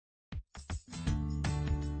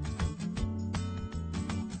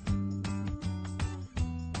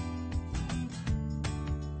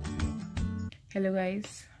Hello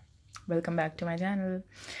guys, welcome back to my channel,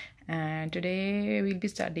 and today we'll be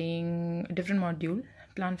studying a different module,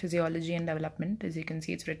 plant physiology and development. As you can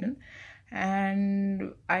see, it's written,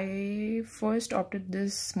 and I first opted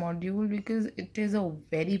this module because it is a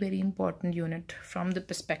very important unit from the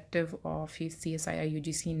perspective of CSI or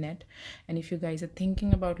UGC net. And if you guys are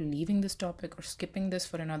thinking about leaving this topic or skipping this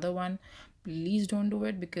for another one, please don't do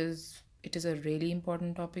it, because it is a really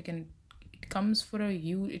important topic and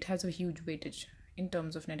it has a huge weightage in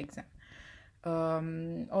terms of net exam.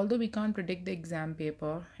 Although we can't predict the exam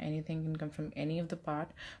paper, anything can come from any of the part,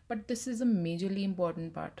 but this is a majorly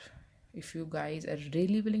important part if you guys are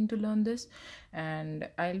really willing to learn this. And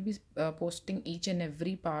I'll be posting each and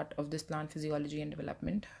every part of this plant physiology and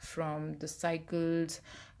development, from the cycles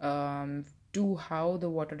to how the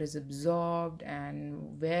water is absorbed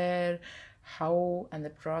and how and the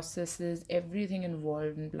processes, everything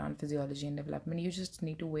involved in plant physiology and development. You just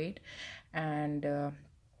need to wait and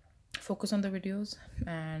focus on the videos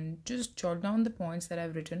and just jot down the points that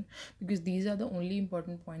I've written, because these are the only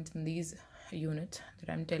important points in these units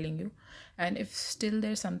that I'm telling you. And if still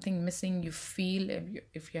there's something missing, you feel,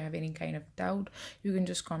 if you have any kind of doubt, you can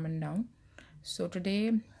just comment down. So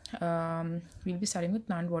today we'll be starting with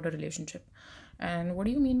plant-water relationship. And what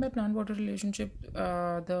do you mean by plant-water relationship?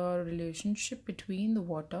 The relationship between the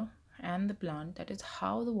water and the plant, that is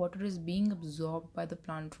how the water is being absorbed by the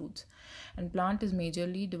plant roots. And plant is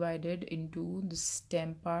majorly divided into the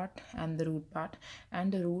stem part and the root part,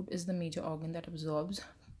 and the root is the major organ that absorbs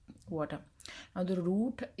water. Now the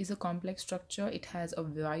root is a complex structure. It has a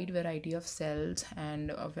wide variety of cells, and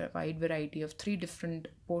a wide variety of 3 different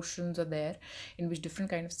portions are there, in which different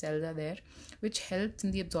kind of cells are there, which helps in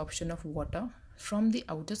the absorption of water from the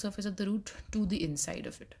outer surface of the root to the inside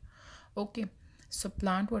of it. Okay, so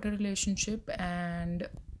plant water relationship, and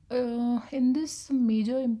in this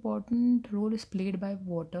major important role is played by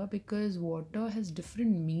water, because water has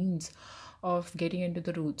different means of getting into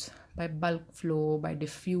the roots, by bulk flow, by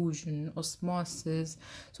diffusion, osmosis.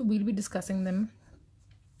 So we'll be discussing them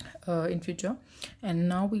in future. And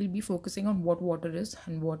now we'll be focusing on what water is.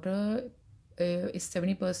 And water is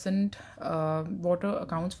 70%. Water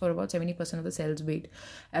accounts for about 70% of the cell's weight,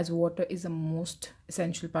 as water is the most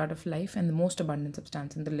essential part of life and the most abundant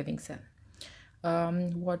substance in the living cell.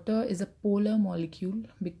 Water is a polar molecule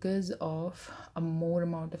because of a more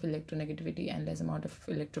amount of electronegativity and less amount of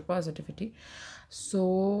electropositivity.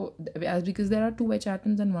 So because there are 2 H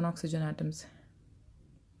atoms and 1 oxygen atoms,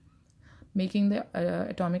 making the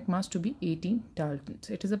atomic mass to be 18 daltons.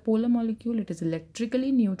 It is a polar molecule. It is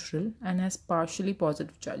electrically neutral and has partially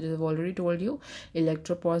positive charges. I've already told you,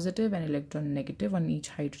 electropositive and electronegative on each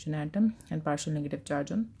hydrogen atom, and partial negative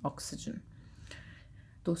charge on oxygen.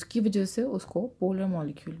 तो उसकी वजह से उसको polar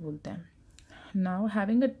molecule बोलते हैं. Now,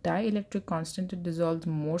 having a dielectric constant, it dissolves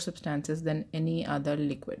more substances than any other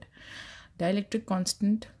liquid. Dielectric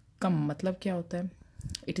constant का मतलब क्या होता है?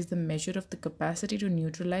 It is the measure of the capacity to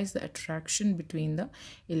neutralize the attraction between the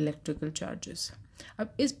electrical charges.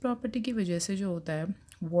 अब इस property की वजह से जो होता है,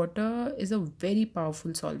 water is a very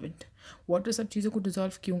powerful solvent. Water सब चीज़ों को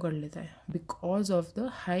dissolve क्यों कर लेता है? Because of the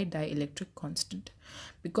high dielectric constant.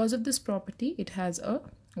 Because of this property, it acts as a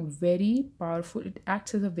very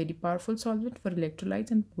powerful solvent for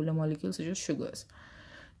electrolytes and polar molecules such as sugars.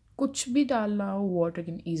 कुछ भी डालना हो, water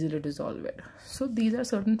can easily dissolve it. So these are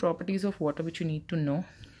certain properties of water which you need to know.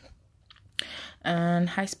 And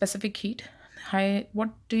high specific heat. What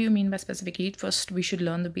do you mean by specific heat? First, we should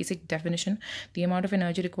learn the basic definition. The amount of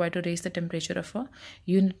energy required to raise the temperature of a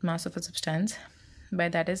unit mass of a substance. By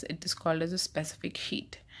that is, it is called as a specific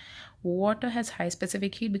heat. Water has high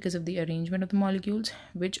specific heat because of the arrangement of the molecules,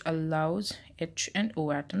 which allows H and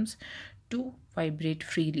O atoms to vibrate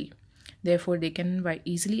freely. Therefore, they can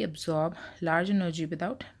easily absorb large energy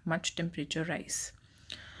without much temperature rise.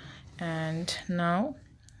 And now,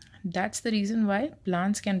 that's the reason why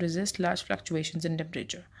plants can resist large fluctuations in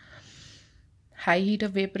temperature. High heat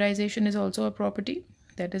of vaporization is also a property.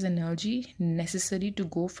 That is energy necessary to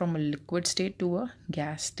go from a liquid state to a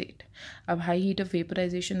gas state. अब high heat of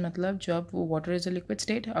vaporization मतलब जब वो water is a liquid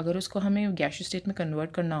state, अगर उसको हमें gaseous state में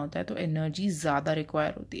convert करना होता है तो energy ज़्यादा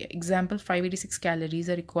require होती है. Example, 586 calories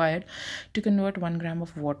are required to convert 1 gram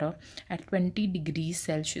of water at 20 degrees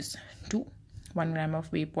Celsius to 1 gram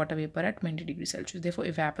of water vapor at 20 degrees Celsius. Therefore,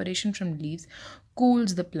 evaporation from leaves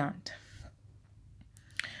cools the plant.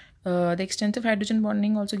 The extensive hydrogen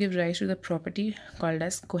bonding also gives rise to the property called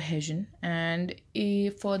as cohesion. And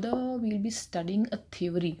further, we'll be studying a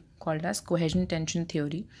theory called as cohesion tension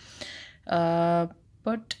theory.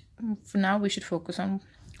 But for now, we should focus on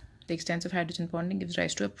The extent of hydrogen bonding gives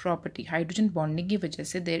rise to a property. Hydrogen bonding की वजह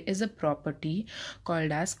से there is a property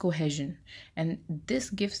called as cohesion, and this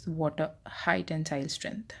gives water high tensile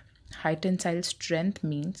strength. High tensile strength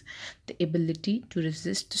means the ability to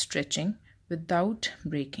resist stretching without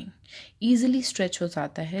breaking. Easily stretch हो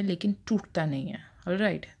जाता है लेकिन टूटता नहीं है.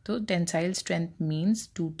 Alright, तो tensile strength means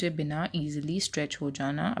टूटे बिना easily stretch हो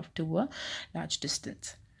जाना up to a large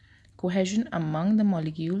distance. Cohesion among the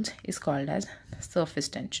molecules is called as surface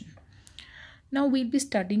tension. Now we'll be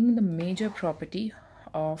studying the major property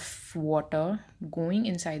of water going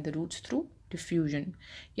inside the roots through diffusion.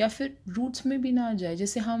 या फिर roots में भी ना आ जाए.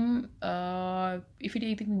 जैसे हम if you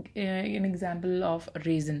take an example of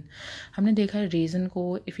raisin, हमने देखा है raisin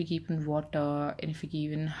को if you keep in water and if you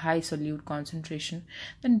keep in high solute concentration,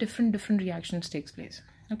 then different reactions takes place.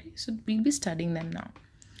 Okay, so we'll be studying them now.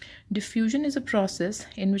 Diffusion is a process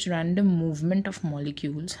in which random movement of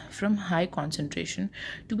molecules from high concentration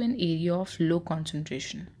to an area of low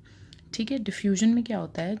concentration. ठीक है, diffusion में क्या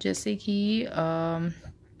होता है, जैसे कि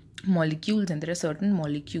molecules and there are certain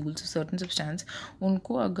molecules, certain substance,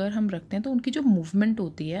 उनको अगर हम रखते हैं तो उनकी जो movement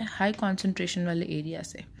होती है high concentration वाले area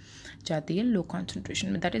से जाती है low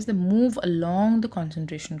concentration में. That is the move along the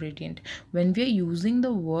concentration gradient. When we are using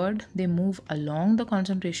the word they move along the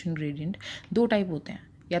concentration gradient, दो type होते हैं,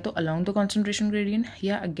 या तो along the concentration gradient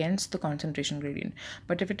या against the concentration gradient.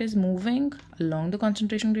 But if it is moving along the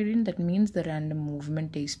concentration gradient, that means the random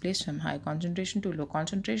movement takes place from high concentration to low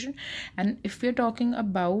concentration. And if we are talking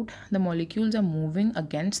about the molecules are moving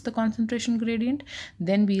against the concentration gradient,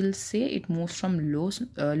 then we'll say it moves from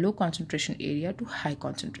low concentration area to high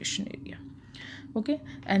concentration area. Okay,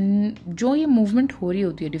 and जो ये movement हो रही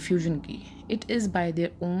होती है diffusion की, it is by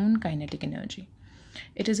their own kinetic energy.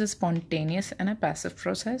 It is a spontaneous and a passive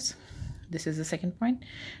process. This is the second point.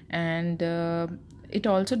 And it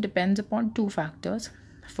also depends upon two factors.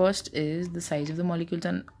 First is the size of the molecules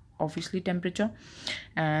and obviously temperature,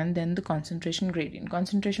 and then the concentration gradient.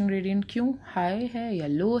 Concentration gradient क्यों high है या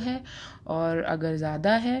low है, और अगर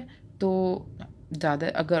ज़्यादा है तो ज़्यादा,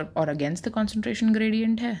 अगर और against the concentration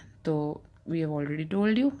gradient है तो we have already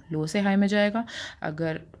told you low से high में जाएगा,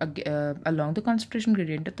 अगर along the concentration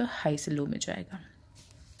gradient है तो high से low में जाएगा.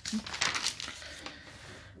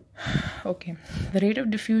 Okay, the rate of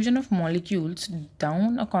diffusion of molecules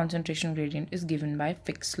down a concentration gradient is given by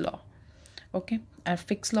Fick's law. Okay, and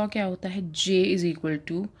Fick's law क्या होता है, J is equal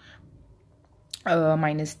to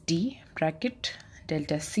minus D bracket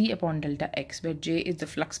delta C upon delta X, where J is the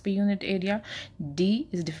flux per unit area, D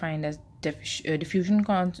is defined as diffusion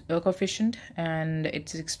coefficient, and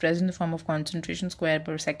it's expressed in the form of concentration square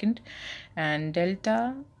per second, and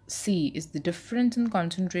delta C is the difference in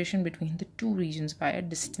concentration between the two regions by a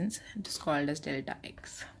distance. It is called as delta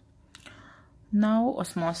X. Now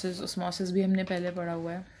osmosis भी हमने पहले पढ़ा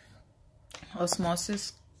हुआ है.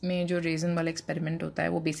 Osmosis में जो raisin वाला experiment होता है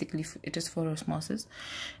वो basically it is for osmosis.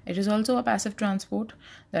 It is also a passive transport,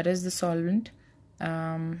 that is the solvent,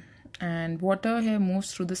 and water here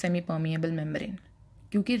moves through the semi-permeable membrane.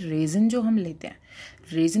 क्योंकि रेजिन जो हम लेते हैं,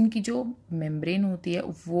 रेजिन की जो मेम्ब्रेन होती है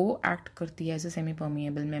वो एक्ट करती है as a semi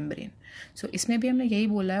permeable membrane. सो इसमें भी हमने यही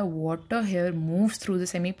बोला है, water hair moves through the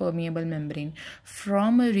semi permeable membrane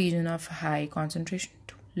from a reason of high concentration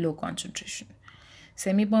to low concentration.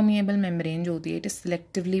 Semi permeable membrane जो होती है, it is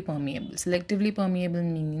selectively permeable. Selectively permeable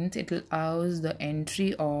means it allows the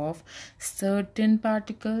entry of certain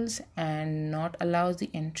particles and not allows the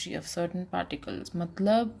entry of certain particles.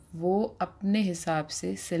 मतलब वो अपने हिसाब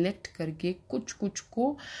से select करके कुछ कुछ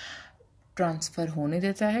को ट्रांसफ़र होने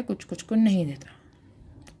देता है, कुछ कुछ को नहीं देता.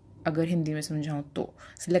 अगर हिंदी में समझाऊँ तो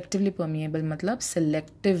सिलेक्टिवली परमिएबल मतलब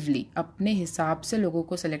सिलेक्टिवली अपने हिसाब से लोगों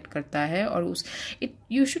को सिलेक्ट करता है, और उस it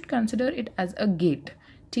you should consider it as a gate.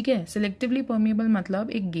 ठीक है, सिलेक्टिवली परमिएबल मतलब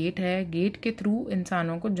एक गेट है, गेट के थ्रू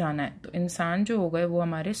इंसानों को जाना है. तो इंसान जो हो गए वो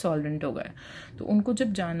हमारे सॉल्वेंट हो गए, तो उनको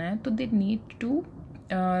जब जाना है तो दे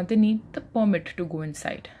need the permit to go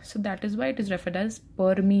inside. So that is why it is referred as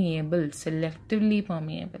permeable, selectively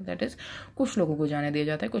permeable. That is कुछ लोगों को जाने दिया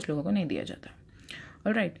जाता है, कुछ लोगों को नहीं दिया जाता.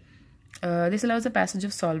 All right. This allows the passage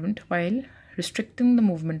of solvent while restricting the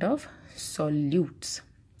movement of solutes.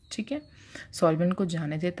 ठीक है, solvent को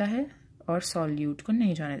जाने देता है और solute को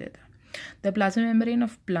नहीं जाने देता. The plasma membrane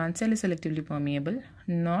of plant cell is selectively permeable,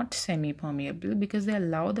 not semi-permeable, because they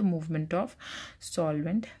allow the movement of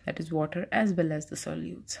solvent, that is water, as well as the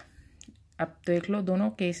solutes. अब देख लो दोनों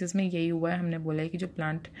केसेस में यही हुआ है. हमने बोला है कि जो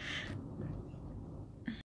प्लांट